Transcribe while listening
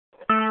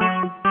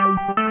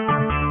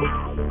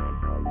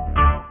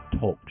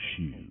Talk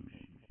Show.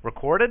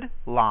 Recorded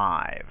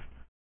live.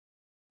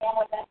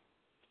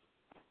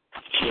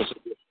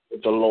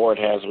 The Lord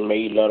has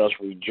made, let us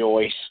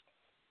rejoice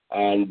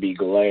and be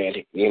glad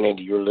in it.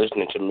 You're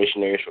listening to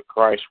Missionaries for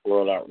Christ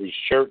World Outreach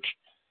Church.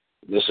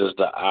 This is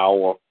the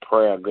hour of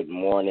prayer. Good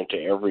morning to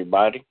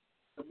everybody.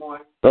 Good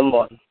morning. Good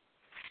morning.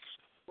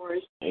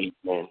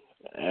 Amen.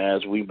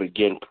 As we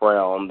begin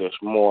prayer on this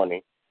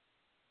morning,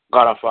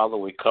 God our Father,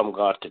 we come,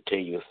 God, to tell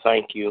you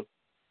thank you.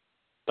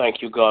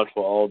 Thank you, God,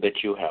 for all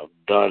that you have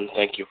done.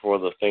 Thank you for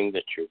the thing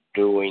that you're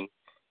doing.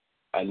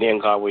 And then,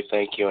 God, we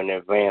thank you in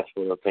advance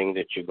for the thing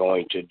that you're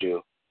going to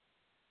do.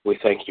 We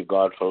thank you,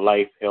 God, for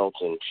life, health,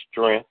 and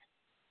strength.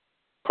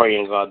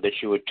 Praying, God, that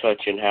you would touch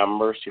and have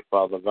mercy,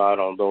 Father God,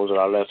 on those that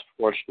are less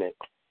fortunate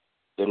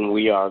than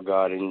we are,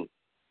 God. And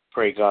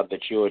pray, God,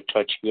 that you would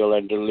touch, heal,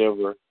 and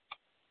deliver.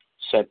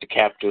 Set the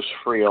captives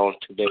free on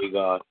today,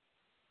 God,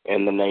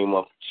 in the name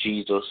of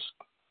Jesus.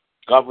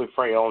 God, we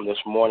pray on this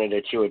morning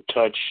that you would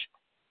touch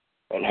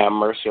and have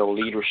mercy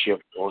on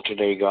leadership on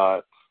today,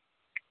 God.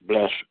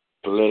 Bless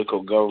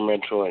political,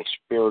 governmental, and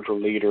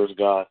spiritual leaders,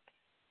 God.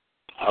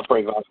 I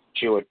pray, God,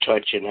 that you would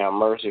touch and have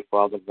mercy,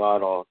 Father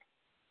God, on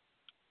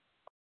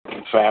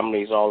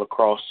families all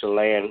across the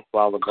land.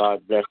 Father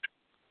God, bless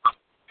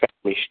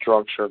family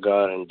structure,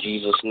 God, in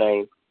Jesus'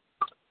 name.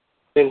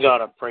 Then,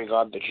 God, I pray,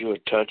 God, that you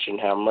would touch and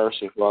have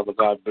mercy, Father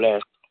God.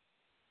 Bless,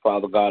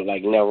 Father God,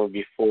 like never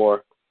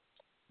before.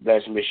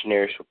 Bless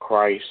Missionaries for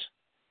Christ.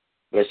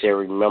 Bless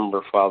every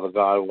member, Father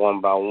God,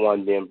 one by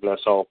one. Then bless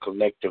all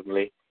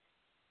collectively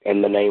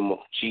in the name of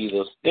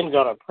Jesus. Then,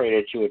 God, I pray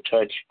that you would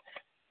touch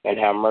and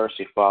have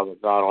mercy, Father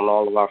God, on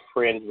all of our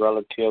friends,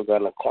 relatives,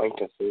 and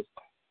acquaintances.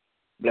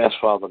 Bless,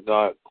 Father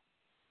God,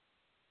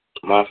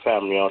 my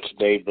family on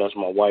today. Bless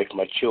my wife,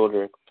 my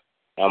children,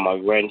 and my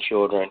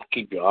grandchildren.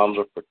 Keep your arms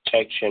of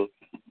protection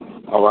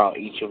around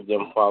each of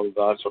them, Father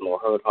God, so no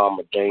hurt, harm,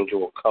 or danger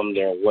will come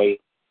their way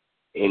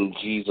in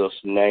Jesus'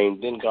 name.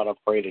 Then, God, I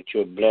pray that you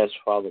would bless,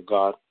 Father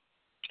God,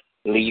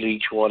 lead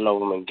each one of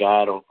them and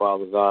guide them,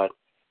 Father God,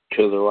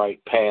 to the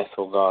right path,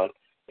 oh God,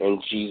 in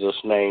Jesus'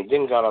 name.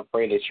 Then, God, I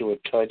pray that you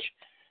would touch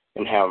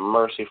and have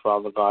mercy,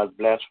 Father God.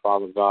 Bless,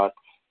 Father God,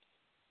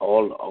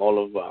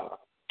 all of our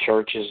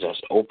churches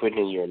that's open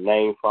in your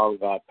name, Father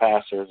God,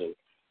 pastors and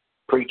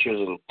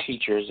preachers and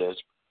teachers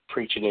that's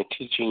preaching and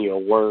teaching your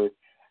word.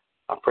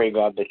 I pray,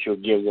 God, that you'll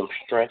give them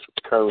strength,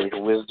 courage,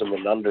 wisdom,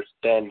 and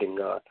understanding,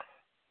 God,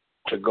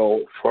 to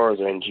go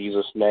further in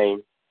Jesus'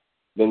 name.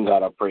 Then,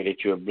 God, I pray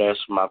that you would bless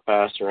my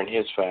pastor and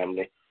his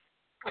family.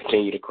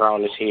 Continue to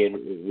crown his head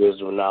with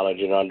wisdom, knowledge,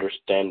 and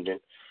understanding.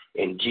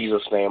 In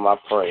Jesus' name I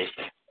pray.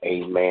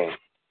 Amen.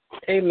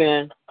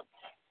 Amen.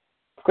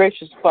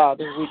 Gracious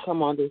Father, we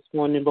come on this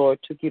morning, Lord,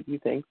 to give you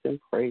thanks and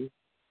praise.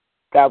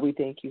 God, we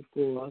thank you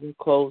for the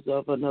close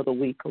of another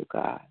week, oh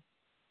God.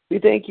 We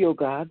thank you, oh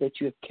God, that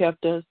you have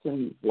kept us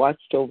and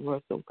watched over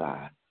us, oh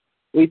God.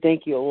 We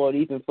thank you, oh Lord,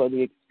 even for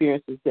the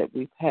experiences that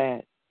we've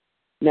had.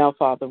 Now,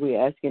 Father,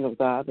 we're asking, oh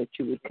God, that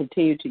you would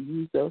continue to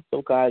use us,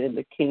 oh God, in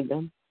the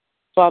kingdom.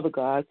 Father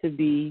God, to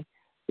be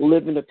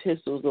living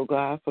epistles, oh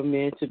God, for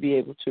men to be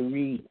able to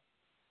read.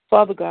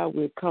 Father God,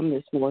 we've come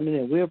this morning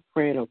and we're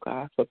praying, oh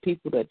God, for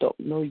people that don't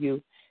know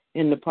you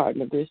in the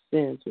pardon of their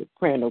sins. We're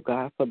praying, oh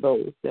God, for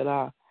those that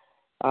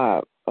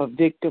are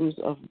victims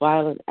of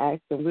violent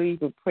acts, and we're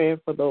even praying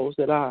for those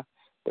that are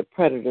the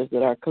predators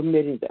that are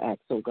committing the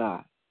acts, oh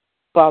God.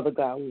 Father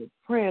God, we're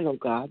praying, oh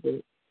God,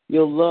 that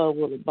your love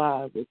will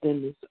abide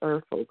within this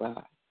earth, oh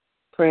God.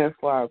 Praying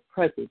for our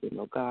president,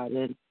 oh God,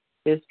 and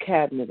his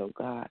cabinet, oh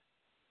God.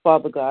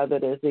 Father God,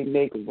 that as they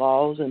make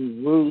laws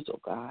and rules, oh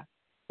God,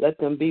 let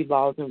them be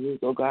laws and rules,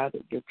 oh God,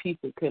 that your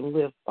people can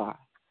live by.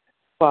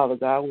 Father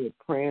God, we're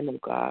praying, oh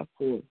God,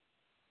 for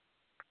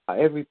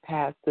every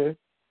pastor,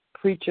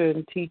 preacher,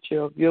 and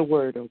teacher of your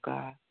word, oh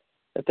God,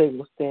 that they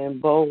will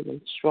stand bold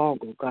and strong,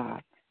 oh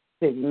God.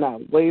 They will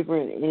not waver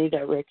in any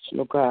direction,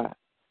 oh God.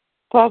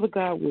 Father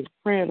God, we're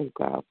praying, oh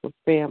God, for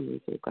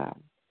families, oh God.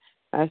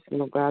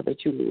 Asking, oh God,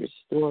 that you will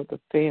restore the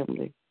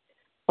family.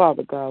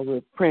 Father God,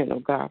 we're praying, oh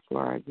God,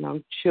 for our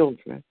young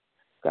children.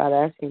 God,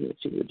 asking that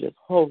you would just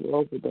hold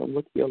over them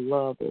with your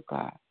love, oh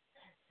God.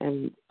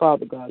 And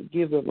Father God,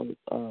 give them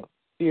a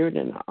spirit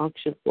and an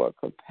unction for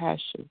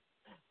compassion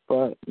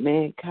for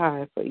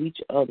mankind, for each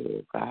other,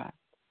 oh God.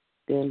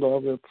 Then,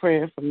 Lord, we're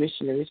praying for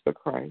Missionaries for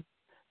Christ,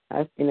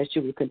 asking that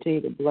you would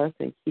continue to bless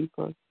and keep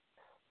us.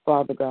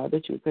 Father God,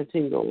 that you would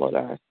continue to order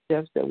our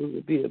steps, that we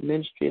would be a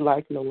ministry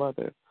like no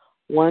other,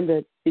 one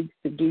that seeks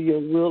to do your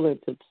will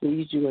and to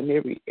please you in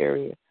every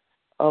area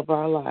of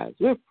our lives.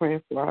 We're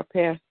praying for our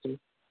pastor,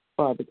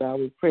 Father God.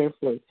 We're praying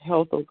for his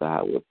health, oh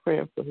God. We're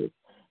praying for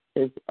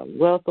his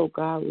wealth, oh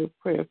God. We're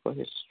praying for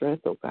his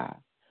strength, oh God,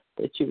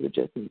 that you would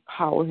just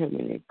empower him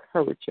and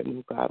encourage him,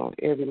 oh God, on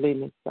every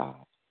leaning side.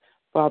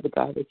 Father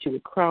God, that you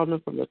would crown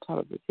him from the top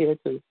of his head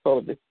to the sole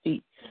of his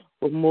feet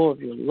with more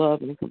of your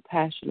love and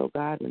compassion, oh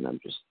God, and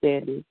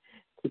understanding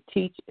to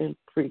teach and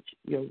preach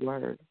your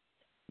word.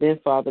 Then,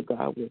 Father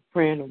God, we're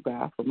praying, oh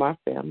God, for my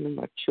family,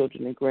 my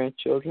children and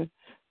grandchildren.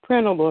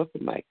 Praying, oh Lord,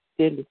 for my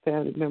extended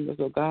family members,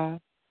 oh God.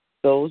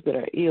 Those that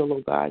are ill,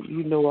 oh God,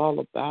 you know all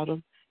about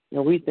them.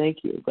 And we thank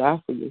you, oh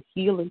God, for your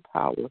healing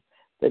power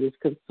that is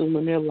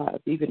consuming their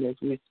lives, even as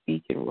we're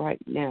speaking right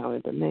now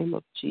in the name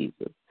of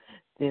Jesus.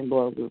 Then,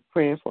 Lord, we're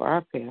praying for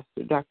our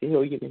pastor, Dr.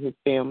 Hilliard, and his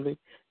family,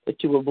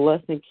 that you will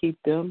bless and keep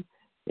them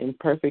in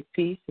perfect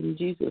peace. In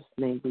Jesus'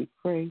 name we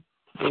pray.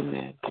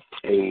 Amen.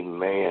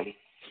 Amen.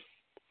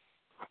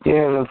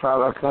 Dear Heavenly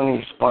Father, I come to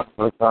you,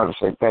 Lord God, to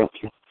say thank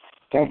you.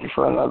 Thank you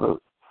for another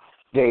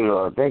day,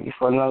 Lord. Thank you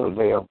for another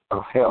day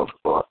of health,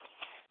 Lord.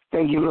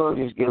 Thank you, Lord,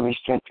 just give me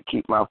strength to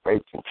keep my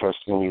faith and trust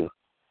in you.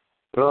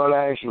 Lord,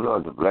 I ask you,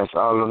 Lord, to bless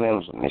all the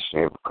members of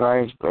Missionary of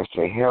Christ, bless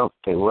their health,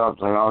 their wealth,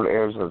 and all the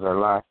areas of their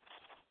life.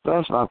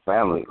 Bless my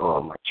family,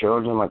 Lord, my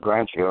children, my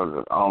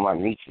grandchildren, all my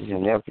nieces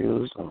and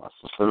nephews, and my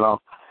sister-in-law.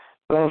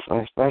 Bless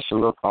and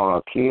especially look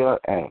on Akia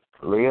and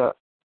Kalia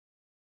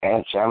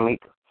and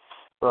Shamika.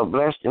 Lord,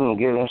 bless them and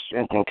give them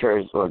strength and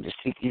courage, Lord, to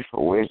seek you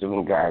for wisdom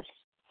and guidance.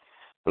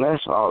 Bless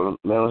all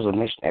the members of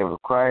Missionary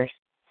of Christ.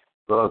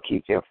 Lord,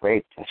 keep their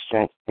faith and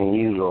strength in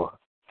you, Lord.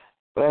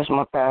 Bless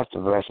my pastor,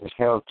 bless his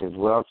health, his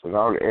wealth, and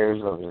all the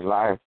areas of his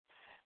life.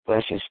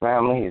 Bless his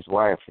family, his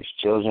wife, his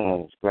children,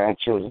 and his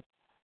grandchildren.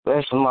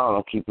 Bless them all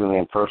and keep them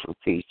in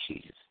perfect peace,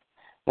 Jesus.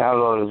 Now,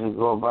 Lord, as we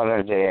go about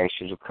our day, I ask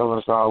you to cover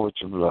us all with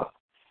your blood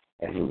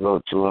as we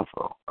go to and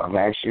fro. I'm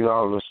asking you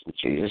all this in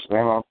Jesus'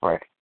 name I pray.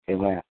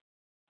 Amen.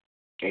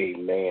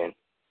 Amen.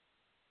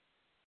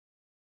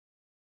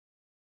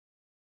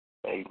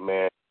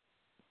 Amen.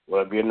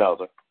 Will be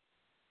another.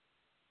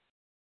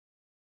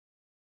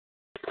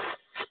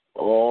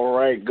 All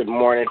right. Good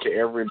morning to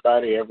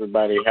everybody.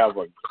 Everybody have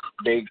a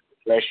day.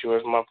 Bless you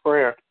is my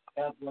prayer.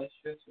 God bless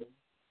you.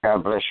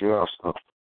 God bless you also.